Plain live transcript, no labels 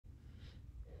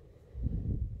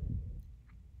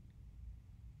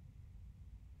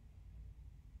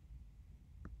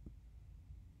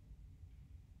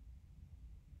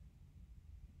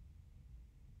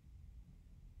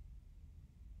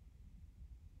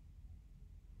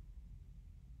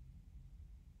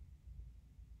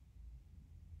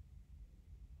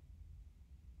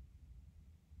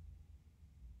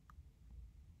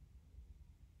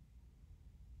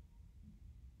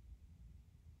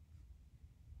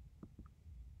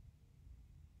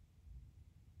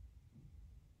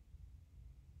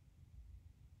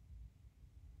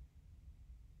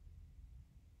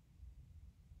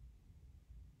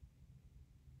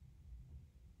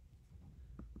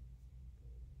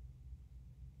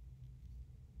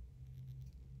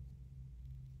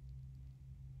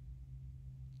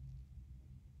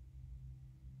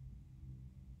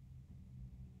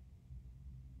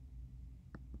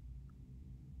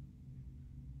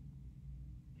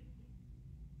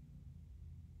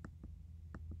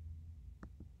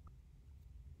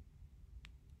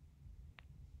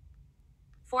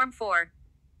Form 4.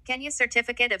 Kenya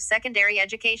Certificate of Secondary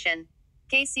Education.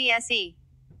 KCSE.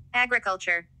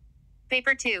 Agriculture.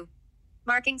 Paper 2.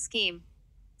 Marking Scheme.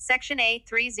 Section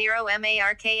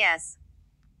A30MARKS.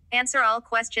 Answer all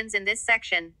questions in this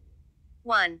section.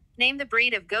 1. Name the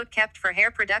breed of goat kept for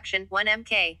hair production, 1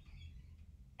 mk.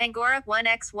 Angora,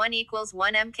 1x1 equals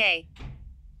 1 mk.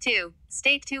 2.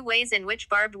 State 2 ways in which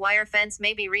barbed wire fence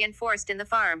may be reinforced in the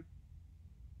farm.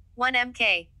 1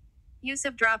 mk. Use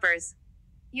of droppers.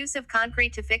 Use of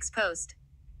concrete to fix post.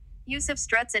 Use of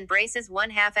struts and braces,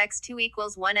 1/2 x2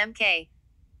 equals 1 mk.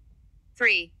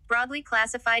 3. Broadly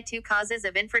classify 2 causes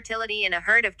of infertility in a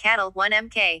herd of cattle, 1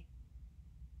 mk.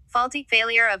 Faulty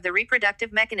failure of the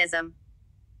reproductive mechanism.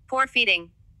 Poor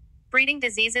feeding. Breeding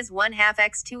diseases, 1/2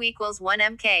 x2 equals 1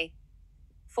 mk.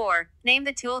 4. Name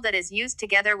the tool that is used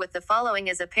together with the following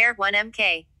as a pair, 1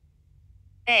 mk.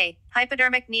 A.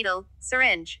 Hypodermic needle,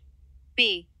 syringe.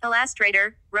 B.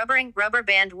 Elastrator, rubbering, rubber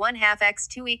band, 1/2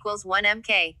 x2 equals 1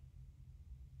 mk.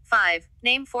 5.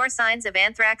 Name 4 signs of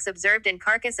anthrax observed in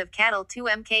carcass of cattle, 2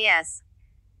 mks.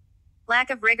 Lack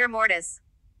of rigor mortis.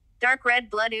 Dark red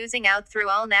blood oozing out through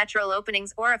all natural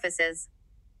openings, orifices.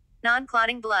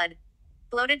 Non-clotting blood.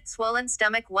 Bloated, swollen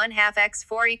stomach, 1/2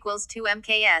 x4 equals 2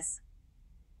 mks.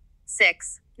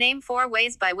 6. Name 4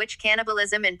 ways by which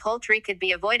cannibalism in poultry could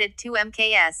be avoided, 2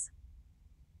 mks.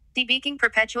 Debeaking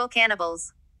perpetual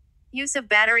cannibals. Use of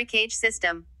battery cage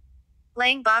system.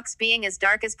 Laying box being as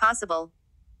dark as possible.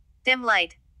 Dim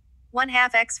light.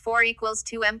 1/2 x4 equals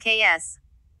 2 mks.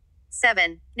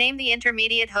 7. Name the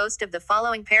intermediate host of the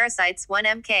following parasites, 1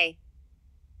 mk.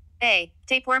 A.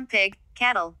 Tapeworm pig,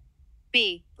 cattle.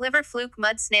 B. Liver fluke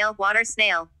mud snail, water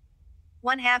snail.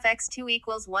 1/2 x2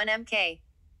 equals 1 mk.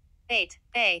 8.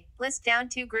 A. List down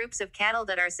 2 groups of cattle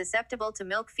that are susceptible to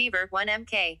milk fever, 1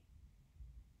 mk.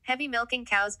 Heavy milking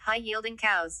cows, high yielding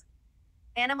cows.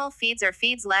 Animal feeds or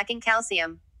feeds lacking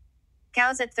calcium.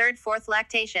 Cows at 3rd, 4th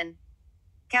lactation.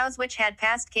 Cows which had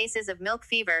past cases of milk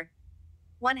fever.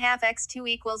 1/2 x2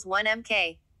 equals 1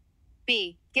 mk.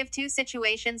 B. Give 2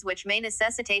 situations which may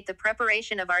necessitate the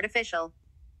preparation of artificial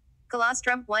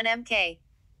colostrum, 1 mk.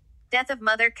 Death of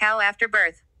mother cow after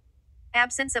birth.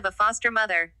 Absence of a foster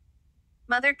mother.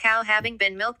 Mother cow having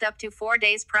been milked up to 4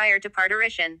 days prior to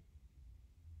parturition.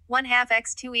 1/2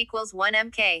 x2 equals 1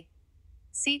 mk.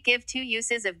 C. Give 2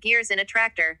 uses of gears in a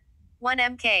tractor. 1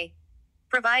 mk.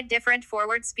 Provide different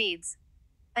forward speeds.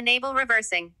 Enable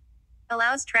reversing.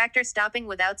 Allows tractor stopping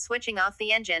without switching off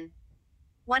the engine.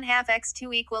 1/2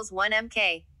 x2 equals 1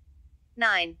 mk.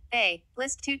 9. A.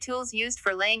 List 2 tools used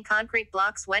for laying concrete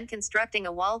blocks when constructing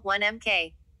a wall, 1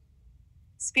 mk.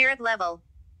 Spirit level.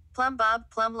 Plumb bob,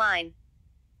 plumb line.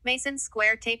 Mason's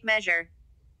square tape measure.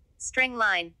 String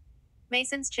line.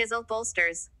 Mason's chisel,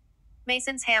 bolsters.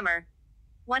 Mason's hammer.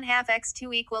 1/2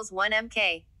 x2 equals 1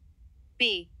 mk.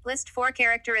 B. List 4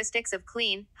 characteristics of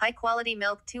clean, high-quality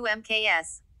milk, 2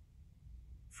 mks.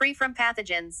 Free from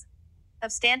pathogens.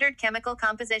 Of standard chemical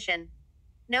composition.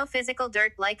 No physical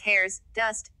dirt like hairs,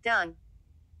 dust, dung.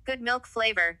 Good milk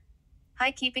flavor.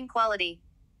 High keeping quality.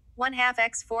 1/2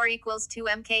 x4 equals 2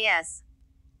 mks.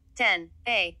 10.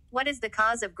 A. What is the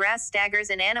cause of grass staggers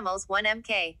in animals, 1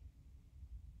 mk.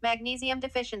 Magnesium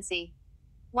deficiency.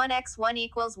 1x1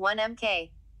 equals 1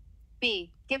 mk.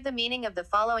 B. Give the meaning of the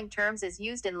following terms as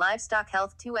used in livestock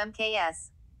health, 2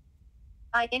 mks.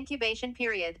 I. Incubation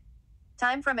period.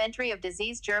 Time from entry of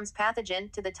disease germs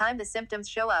pathogen to the time the symptoms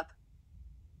show up.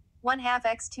 1/2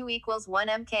 x2 equals 1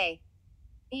 mk.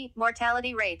 E.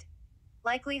 Mortality rate.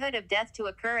 Likelihood of death to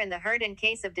occur in the herd in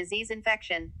case of disease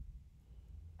infection.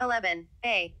 11.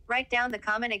 A. Write down the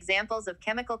common examples of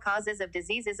chemical causes of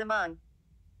diseases among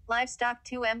livestock,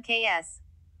 2 mks.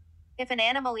 If an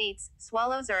animal eats,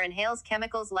 swallows or inhales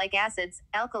chemicals like acids,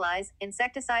 alkalis,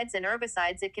 insecticides and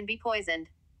herbicides, it can be poisoned.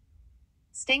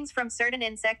 Stings from certain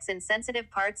insects in sensitive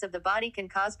parts of the body can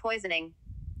cause poisoning.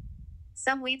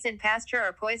 Some weeds in pasture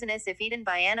are poisonous if eaten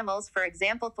by animals, for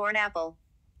example thorn apple.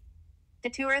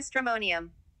 Datura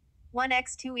stramonium.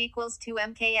 1x2 equals 2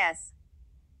 mks.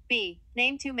 B.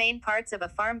 Name 2 main parts of a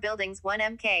farm buildings, 1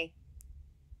 mk.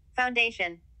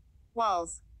 Foundation.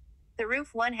 Walls. The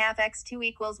roof, 1/2 x2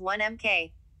 equals 1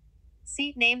 mk.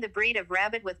 C. Name the breed of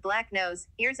rabbit with black nose,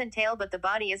 ears and tail but the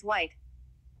body is white.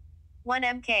 1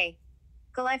 mk.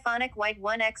 Colophonic white,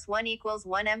 1x1 equals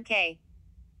 1 mk.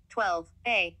 12.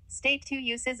 A. State 2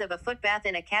 uses of a foot bath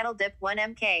in a cattle dip, 1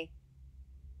 mk.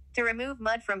 To remove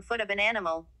mud from foot of an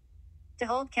animal. To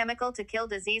hold chemical to kill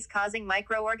disease-causing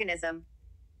microorganism.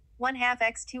 1/2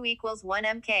 x2 equals 1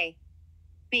 mk.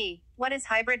 B. What is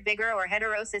hybrid vigor or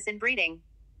heterosis in breeding?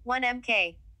 1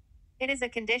 mk. It is a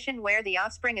condition where the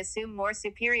offspring assume more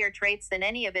superior traits than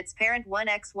any of its parent.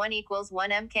 1x1 equals 1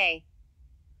 mk.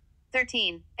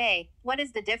 13. A. What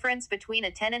is the difference between a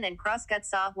tenon and crosscut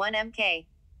saw? 1 mk.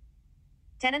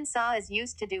 Tenon saw is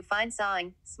used to do fine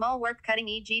sawing, small work cutting,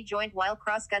 e.g. joint, while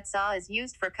crosscut saw is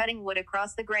used for cutting wood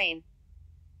across the grain.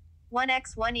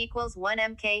 1x1 equals 1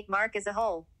 mk. Mark as a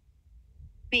whole.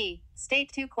 B.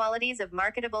 State two qualities of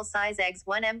marketable size eggs.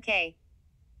 1 mk.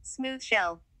 Smooth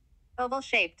shell. Oval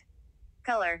shaped.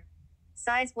 Color.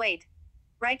 Size, weight.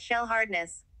 Right shell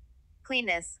hardness.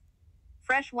 Cleanness.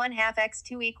 Fresh. 1/2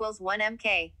 x2 equals 1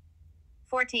 mk.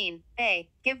 14. A.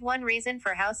 Give one reason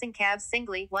for housing calves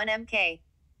singly. 1 mk.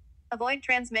 Avoid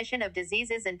transmission of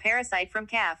diseases and parasite from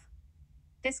calf.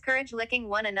 Discourage licking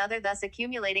one another, thus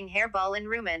accumulating hairball in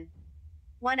rumen.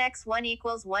 1x1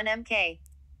 equals 1 mk.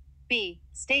 B.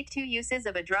 State two uses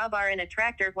of a drawbar in a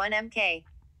tractor. 1 mk.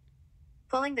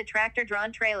 Pulling the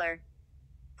tractor-drawn trailer.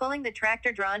 Pulling the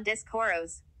tractor-drawn disc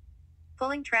harrows.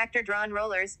 Pulling tractor-drawn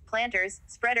rollers, planters,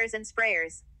 spreaders and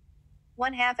sprayers.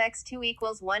 1/2 x2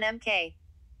 equals 1 mk.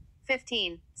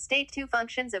 15. State two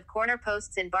functions of corner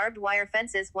posts in barbed wire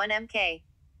fences. 1 mk.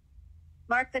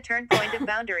 Mark the turn point of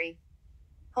boundary.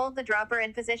 Hold the dropper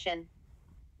in position.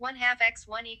 1/2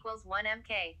 x1 equals 1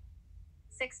 mk.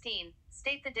 16.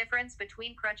 State the difference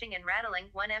between crutching and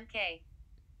rattling. 1 mk.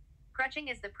 Crutching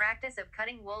is the practice of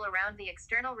cutting wool around the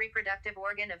external reproductive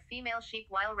organ of female sheep,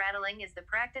 while rattling is the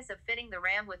practice of fitting the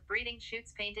ram with breeding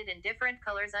chutes painted in different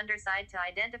colors underside to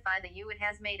identify the ewe it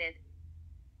has mated.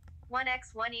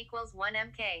 1x1 equals 1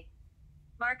 mk.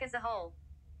 Mark as a whole.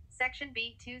 Section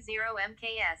B. 20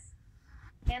 mks.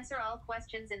 Answer all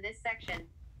questions in this section.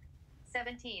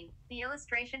 17. The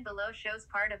illustration below shows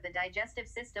part of the digestive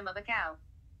system of a cow.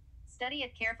 Study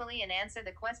it carefully and answer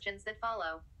the questions that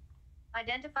follow.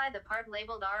 Identify the part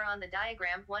labeled R on the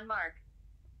diagram. 1 mark.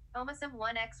 Omosum.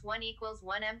 1x1 equals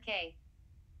 1 mk.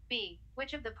 B.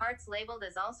 Which of the parts labeled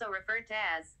is also referred to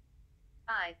as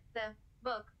I. The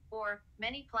book, or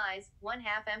many plies.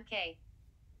 1/2 mk.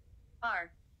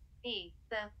 R. E.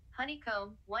 The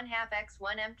honeycomb. 1/2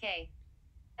 x1 mk.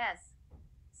 S.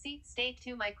 C. State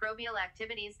two microbial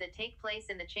activities that take place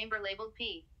in the chamber labeled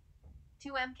P.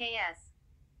 2 mks.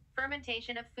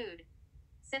 Fermentation of food.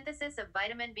 Synthesis of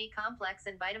vitamin B complex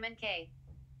and vitamin K.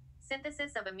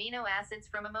 Synthesis of amino acids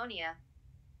from ammonia.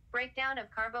 Breakdown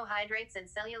of carbohydrates and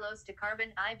cellulose to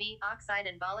carbon, IB, oxide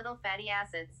and volatile fatty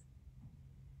acids.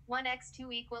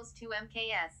 1x2 equals 2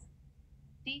 mks.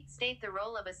 D. State the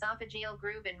role of esophageal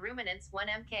groove in ruminants. 1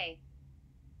 mk.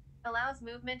 Allows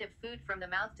movement of food from the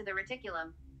mouth to the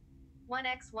reticulum.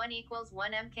 1x1 equals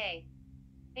 1 mk.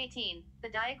 18. The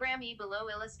diagram E below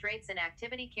illustrates an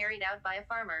activity carried out by a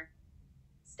farmer.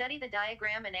 Study the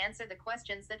diagram and answer the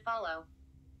questions that follow.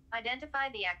 Identify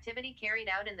the activity carried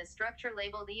out in the structure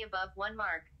labeled E above. 1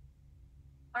 mark.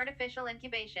 Artificial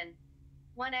incubation.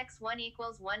 1x1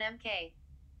 equals 1 mk.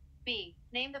 B.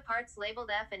 Name the parts labeled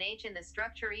F and H in the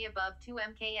structure E above. 2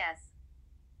 mks.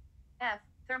 F.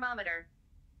 Thermometer.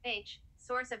 H.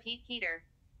 Source of heat, heater.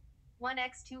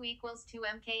 1x2 equals 2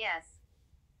 mks.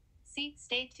 C.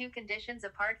 State two conditions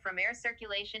apart from air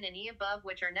circulation in E above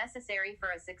which are necessary for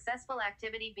a successful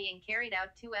activity being carried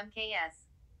out. 2 mks.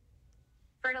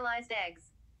 Fertilized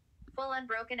eggs. Full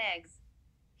unbroken eggs.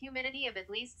 Humidity of at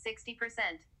least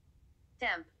 60%.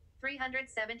 Temp.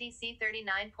 370 C.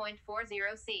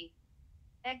 39.40 C.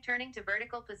 Egg turning to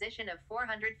vertical position of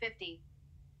 450.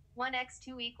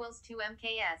 1x2 equals 2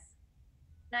 mks.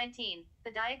 19.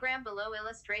 The diagram below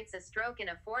illustrates a stroke in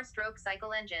a 4-stroke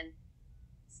cycle engine.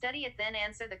 Study it, then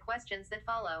answer the questions that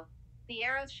follow. The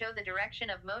arrows show the direction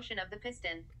of motion of the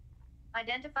piston.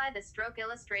 Identify the stroke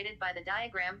illustrated by the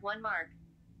diagram. 1 mark.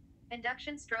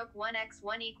 Induction stroke.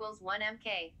 1x1 equals 1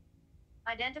 mk.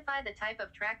 Identify the type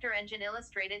of tractor engine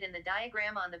illustrated in the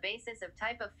diagram on the basis of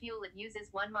type of fuel it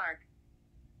uses. 1 mark.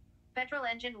 Petrol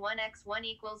engine. 1x1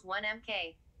 equals 1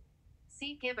 mk.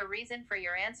 C. Give a reason for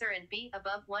your answer in B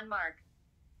above. 1 mark.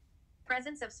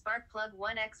 Presence of spark plug.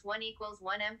 1x1 equals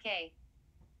 1 mk.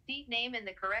 D. Name in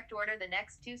the correct order the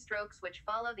next 2 strokes which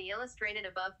follow the illustrated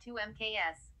above. 2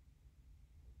 mks.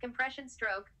 Compression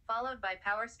stroke, followed by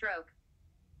power stroke.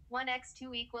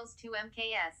 1x2 equals 2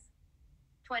 mks.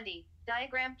 20.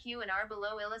 Diagram Q and R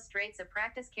below illustrates a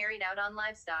practice carried out on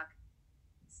livestock.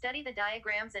 Study the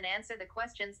diagrams and answer the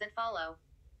questions that follow.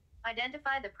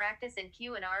 Identify the practice in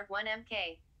Q and R. 1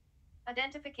 mk.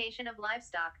 Identification of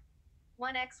livestock.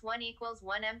 1x1 equals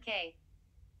 1 mk.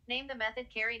 Name the method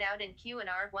carried out in Q and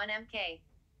R. 1 mk.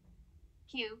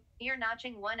 Q. Ear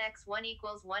notching. 1x1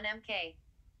 equals 1 mk.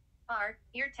 R.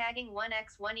 Ear tagging.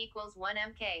 1x1 equals 1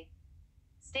 mk.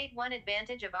 State one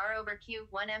advantage of R over Q.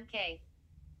 1 mk.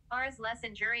 R is less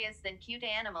injurious than Q to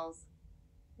animals.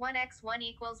 1x1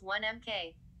 equals 1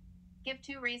 mk. Give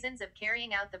 2 reasons of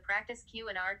carrying out the practice Q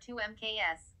and R 2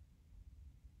 mks.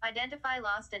 Identify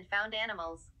lost and found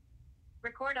animals.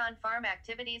 Record on-farm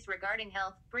activities regarding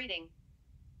health, breeding.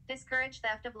 Discourage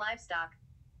theft of livestock.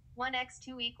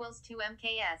 1x2 equals 2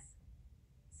 mks.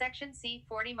 Section C,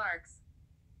 40 marks.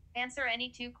 Answer any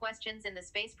 2 questions in the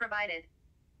space provided.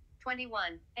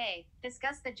 21. A.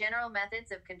 Discuss the general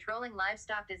methods of controlling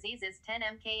livestock diseases 10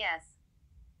 mks.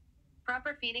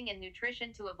 Proper feeding and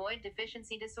nutrition to avoid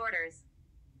deficiency disorders.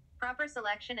 Proper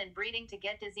selection and breeding to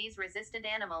get disease-resistant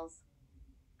animals.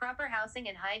 Proper housing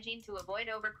and hygiene to avoid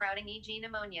overcrowding, e.g.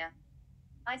 pneumonia.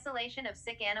 Isolation of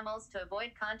sick animals to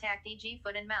avoid contact, e.g.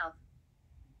 foot and mouth.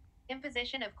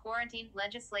 Imposition of quarantine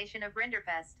legislation of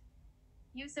rinderpest.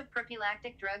 Use of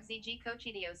prophylactic drugs, e.g.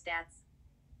 coccidiostats.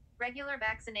 Regular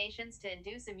vaccinations to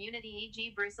induce immunity,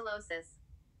 e.g. brucellosis.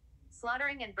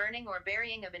 Slaughtering and burning or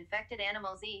burying of infected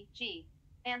animals, e.g.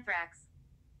 anthrax.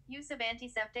 Use of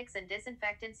antiseptics and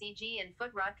disinfectants, e.g. in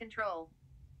foot rot control.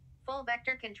 Full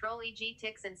vector control, e.g.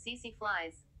 ticks and tsetse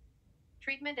flies.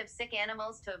 Treatment of sick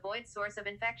animals to avoid source of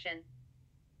infection.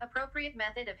 Appropriate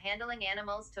method of handling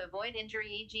animals to avoid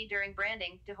injury, e.g. during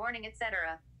branding, dehorning,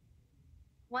 etc.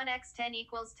 1x10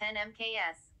 equals 10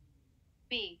 mks.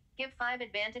 B. Give 5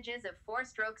 advantages of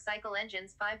 4-stroke cycle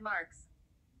engines, 5 marks.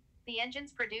 The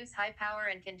engines produce high power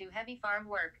and can do heavy farm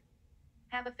work.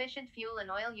 Have efficient fuel and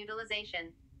oil utilization.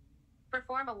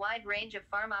 Perform a wide range of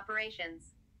farm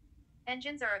operations.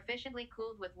 Engines are efficiently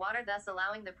cooled with water, thus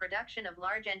allowing the production of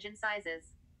large engine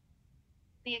sizes.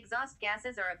 The exhaust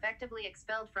gases are effectively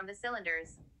expelled from the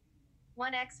cylinders.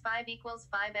 1x5 equals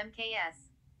 5 mks.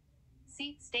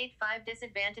 C. State 5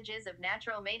 disadvantages of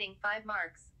natural mating, 5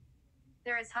 marks.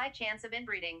 There is high chance of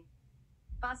inbreeding.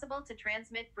 Possible to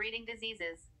transmit breeding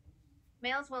diseases.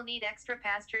 Males will need extra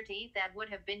pasture to eat that would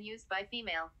have been used by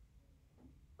female.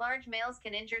 Large males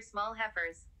can injure small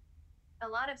heifers. A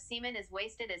lot of semen is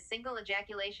wasted as single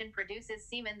ejaculation produces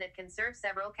semen that can serve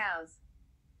several cows.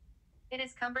 It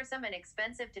is cumbersome and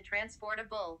expensive to transport a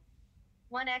bull.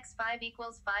 1x5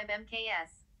 equals 5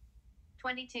 mks.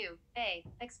 22. A.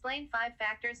 Explain 5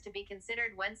 factors to be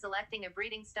considered when selecting a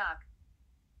breeding stock.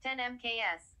 10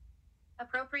 mks.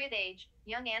 Appropriate age,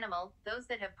 young animal, those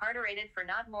that have parturated for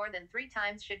not more than 3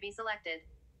 times should be selected.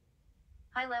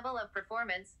 High level of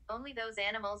performance, only those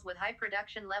animals with high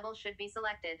production level should be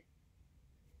selected.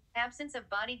 Absence of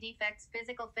body defects,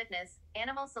 physical fitness,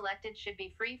 animal selected should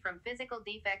be free from physical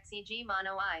defects, e.g.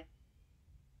 mono eye.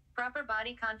 Proper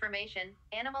body conformation,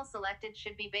 animal selected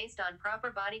should be based on proper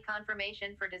body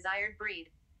conformation for desired breed.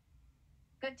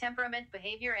 Good temperament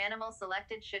behavior, animal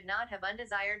selected should not have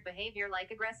undesired behavior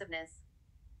like aggressiveness.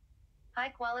 High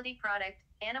quality product,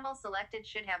 animal selected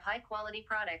should have high quality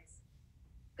products.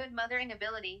 Good mothering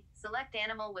ability, select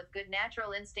animal with good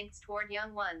natural instincts toward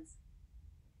young ones.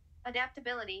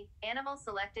 Adaptability, animal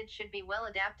selected should be well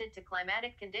adapted to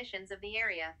climatic conditions of the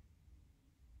area.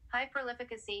 High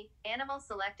prolificacy, animal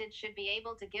selected should be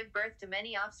able to give birth to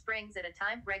many offsprings at a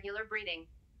time, regular breeding.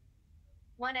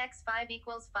 1x5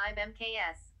 equals 5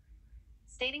 mks.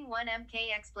 Stating 1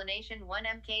 mk explanation 1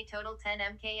 mk total 10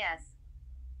 mks.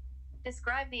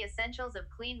 Describe the essentials of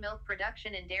clean milk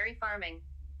production in dairy farming.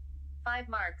 5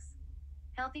 marks.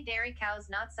 Healthy dairy cows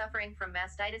not suffering from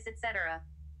mastitis, etc.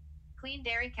 Clean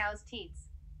dairy cows' teats.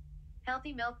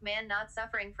 Healthy milk man not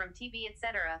suffering from TB,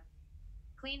 etc.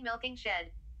 Clean milking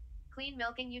shed. Clean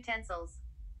milking utensils.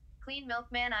 Clean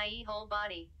milkman, i.e. whole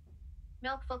body.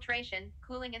 Milk filtration,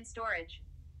 cooling and storage.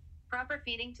 Proper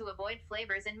feeding to avoid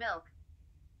flavors in milk.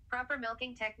 Proper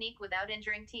milking technique without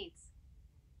injuring teats.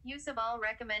 Use of all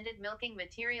recommended milking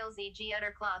materials, e.g.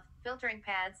 udder cloth, filtering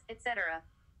pads, etc.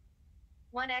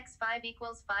 1x5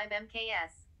 equals 5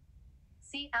 mks.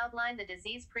 C. Outline the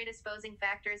disease predisposing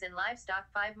factors in livestock,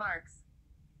 5 marks.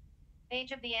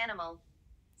 Age of the animal.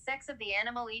 Sex of the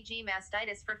animal, e.g.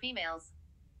 mastitis for females.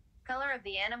 Color of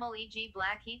the animal, e.g.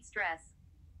 black heat stress.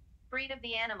 Breed of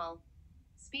the animal.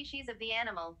 Species of the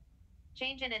animal.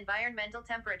 Change in environmental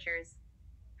temperatures.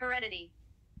 Heredity.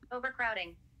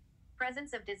 Overcrowding.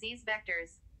 Presence of disease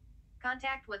vectors.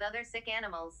 Contact with other sick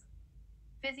animals.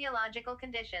 Physiological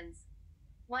conditions.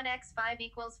 1x5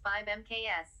 equals 5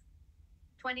 mks.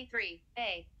 23.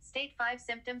 A. State 5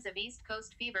 symptoms of East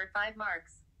Coast fever, 5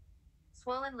 marks.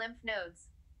 Swollen lymph nodes.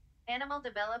 Animal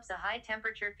develops a high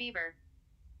temperature fever.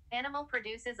 Animal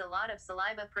produces a lot of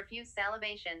saliva, profuse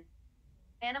salivation.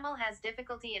 Animal has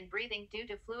difficulty in breathing due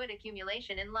to fluid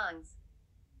accumulation in lungs.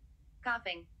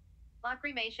 Coughing.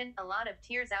 Lacrimation, a lot of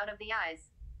tears out of the eyes.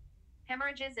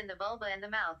 Hemorrhages in the vulva and the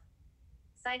mouth.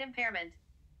 Sight impairment.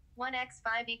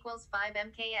 1x5 equals 5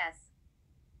 mks.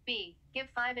 B. Give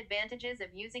 5 advantages of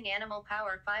using animal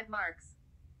power. 5 marks.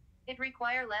 It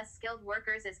require less skilled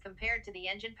workers as compared to the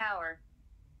engine power.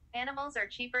 Animals are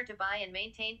cheaper to buy and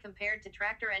maintain compared to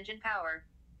tractor engine power.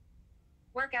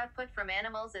 Work output from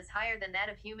animals is higher than that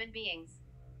of human beings.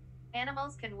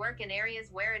 Animals can work in areas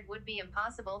where it would be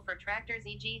impossible for tractors,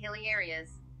 e.g. hilly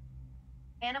areas.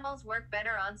 Animals work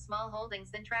better on small holdings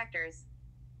than tractors.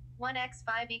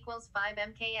 1x5 equals 5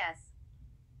 mks.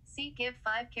 C. Give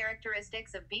 5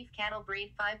 characteristics of beef cattle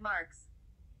breed. 5 marks.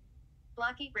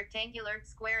 Blocky, rectangular,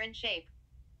 square in shape.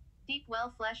 Deep,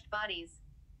 well-fleshed bodies.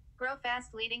 Grow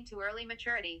fast, leading to early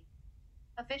maturity.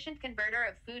 Efficient converter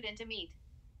of food into meat.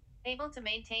 Able to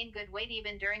maintain good weight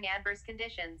even during adverse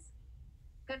conditions.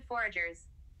 Good foragers.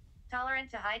 Tolerant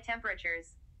to high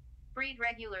temperatures. Breed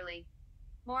regularly.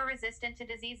 More resistant to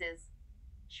diseases.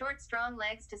 Short, strong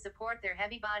legs to support their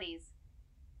heavy bodies.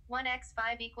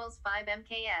 1x5 equals 5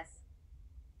 mks.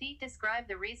 D. Describe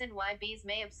the reason why bees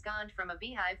may abscond from a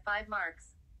beehive. 5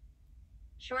 marks.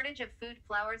 Shortage of food,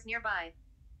 flowers nearby.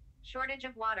 Shortage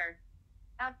of water.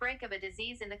 Outbreak of a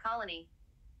disease in the colony.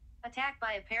 Attack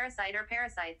by a parasite or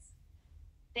parasites.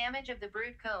 Damage of the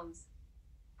brood combs.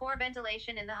 Poor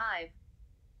ventilation in the hive.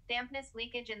 Dampness,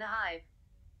 leakage in the hive.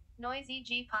 Noise,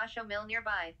 e.g. pasho mill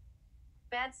nearby.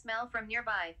 Bad smell from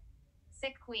nearby.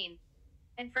 Sick queen.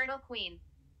 Infertile queen.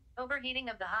 Overheating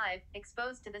of the hive,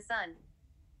 exposed to the sun.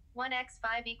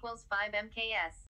 1x5 equals 5 mks.